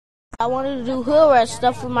I wanted to do hood rat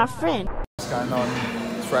stuff with my friend. What's going on?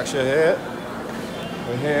 It's Fraksha here.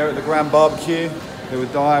 We're here at the Grand Barbecue. Here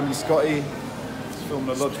with Dime and Scotty. Just filming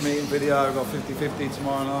a lodge meeting video. We've got 50-50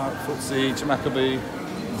 tomorrow night. Footsie, Jamaica,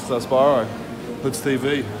 and Sparrow. Hoods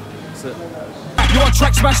TV. That's it. You want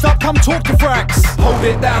track smashed up? Come talk to Frax. Hold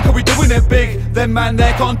it down, cause we doing it big. Them man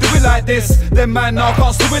there can't do it like this. Them man now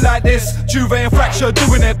can't do it like this. Juve and Fraksha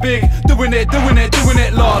doing it big. Doing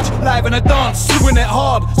it large. Live in a dance, doing it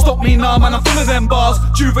hard. Stop me now, man, I'm full of them bars.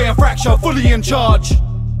 Juve and Fraksha fully in charge. You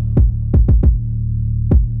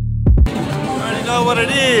already know what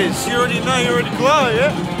it is. You already know, you already glow,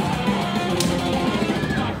 yeah?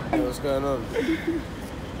 Hey, what's going on?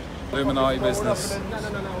 Illuminati business. No,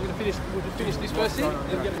 we're gonna finish this first thing.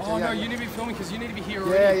 Oh no, you need to be filming because you need to be here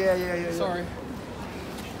already. Yeah. Sorry.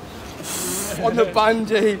 On the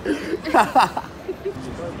bungee.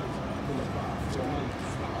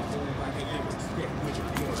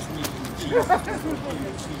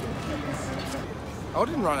 I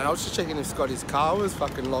didn't run out, I was just checking if Scotty's car was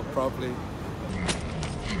fucking locked properly.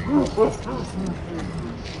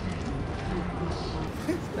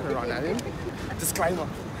 Gonna run at him. Disclaimer.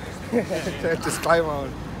 Disclaimer.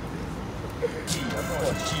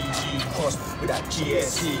 With that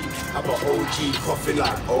GSE, I'm an OG coughing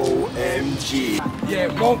like OMG. Yeah,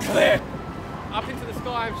 Montclair. Up into the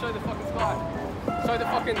sky and show the fucking sky. Show the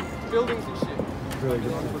fucking buildings and shit. Really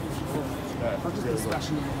good. I've just been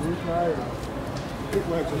splashing in the roof. It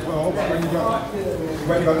works as well, but when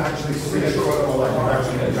you don't actually see it, like you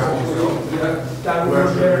actually it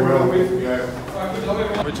works really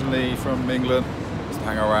well. Originally from England, just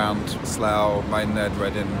hang around Slough, Maidenhead,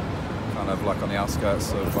 Reading, kind of like on the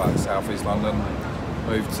outskirts of like South East London.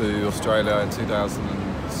 Moved to Australia in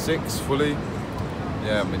 2006 fully.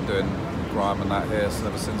 Yeah, I've been doing grime and that here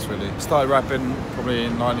ever since really. Started rapping probably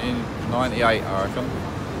in 1998, I reckon.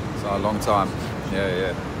 So a long time.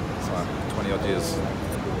 Yeah. So 20 odd years.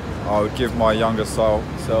 I would give my younger self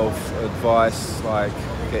advice like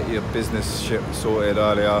get your business shit sorted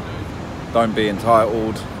earlier. Don't be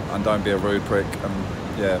entitled and don't be a rude prick, and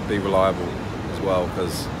yeah, be reliable as well,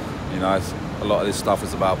 because you know a lot of this stuff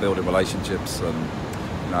is about building relationships, and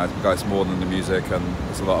you know it's more than the music, and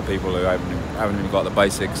there's a lot of people who haven't even got the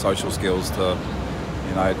basic social skills to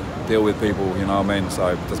deal with people, you know what I mean? So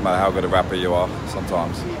it doesn't matter how good a rapper you are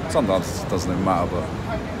sometimes it doesn't even matter, but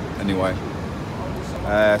anyway.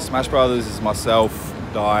 Smash Brothers is myself,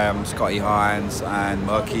 Dime, Scotty Hines and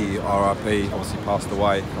Murky, RIP, obviously passed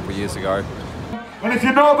away a couple of years ago. And if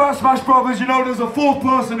you know about Smash Brothers, you know there's a fourth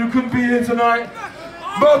person who couldn't be here tonight.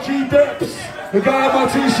 Murky Depps, the guy on my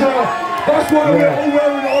t-shirt. That's why we're all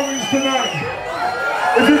wearing orange tonight.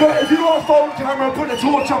 If you got a phone camera, put the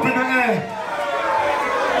torch up in the air.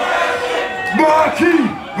 Murky!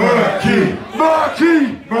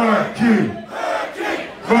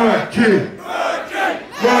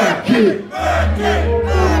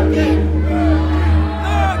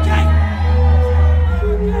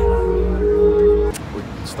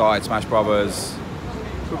 We started Smash Brothers.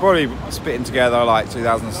 We're probably spitting together like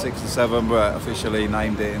 2006 and 7, but officially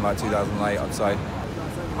named it in like 2008, I'd say.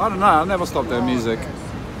 I don't know, I'll never stop doing music.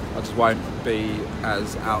 I just won't be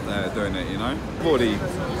as out there doing it, you know? I've already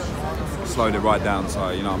slowed it right down, so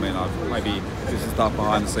you know what I mean? I've maybe do some stuff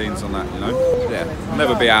behind the scenes on that, you know? Yeah, I'll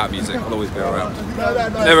never be out of music, I'll always be around.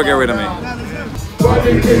 Never get rid of me.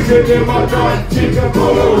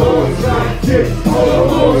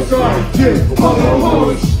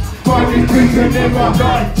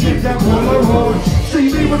 See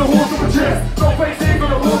me with a horse on the chest, no face in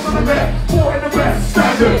with a horse on the back, four in the best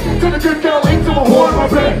standard. Turn a good girl into a whore in my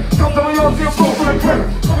bed. Come to my yard, see a flow for the crib.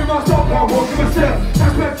 Come in my stop, now walk in my step.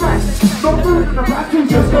 That's been facts. No food in the back, two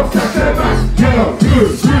just go stack their backs. Yellow, blue,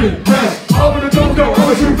 green, red. Over the dome, go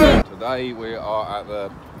over to them. Today we are at the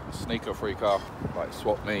Sneaker Freaker, like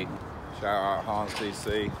swap meet. Shout out Hans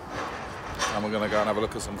DC. And we're gonna go and have a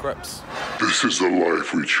look at some crepes. This is the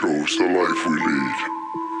life we chose, the life we lead.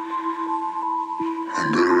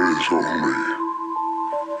 And there is only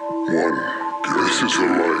one. This is the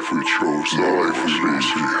life we chose, the life we lead.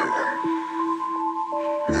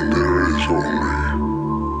 And there is only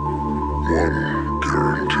one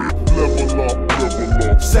guarantee. Level up.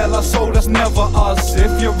 Sell our soul, that's never us.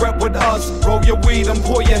 If you rep with us, roll your weed and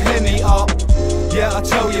pour your Henny up. Yeah, I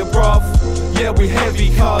tell you, bruv. Yeah, we heavy,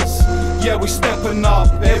 cuz. Yeah, we stepping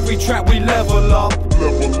up. Every track we level up.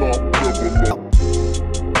 Level up.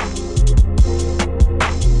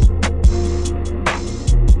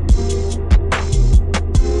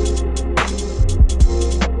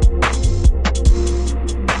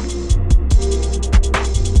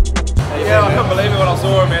 Yeah, I couldn't believe it when I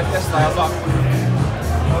saw him yesterday.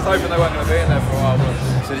 I was hoping they weren't going to be in there for a while.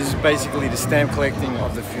 But So this is basically the stamp collecting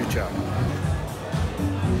of the future.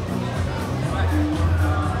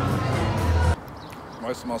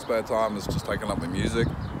 most of my spare time is just taking up with music,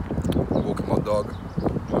 walking my dog, you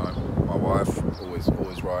know, my wife,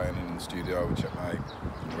 always writing in the studio with Checkmate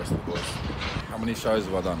and the rest of the boys. How many shows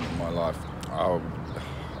have I done in my life? Oh,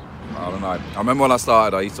 I don't know. I remember when I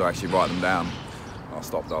started, I used to actually write them down. I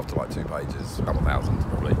stopped after like 2 pages, a couple thousand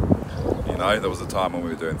probably. You know, there was a time when we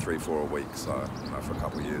were doing 3-4 a week, so, you know, for a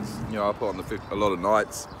couple of years. You know, I put on a lot of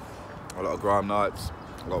nights, a lot of grime nights,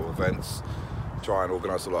 a lot of events, try and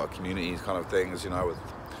organise a lot of community kind of things, you know,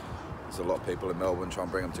 there's a lot of people in Melbourne, try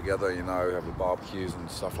and bring them together, you know, have the barbecues and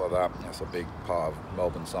stuff like that. That's a big part of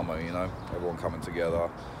Melbourne summer, you know, everyone coming together,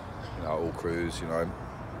 you know, all crews, you know,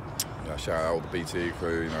 shout out all the BT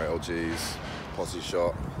crew, you know, LGs, Posse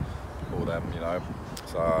Shot, all them, you know.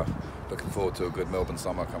 So looking forward to a good Melbourne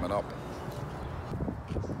summer coming up.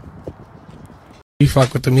 You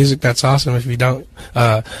fuck with the music, that's awesome. If you don't,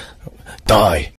 die.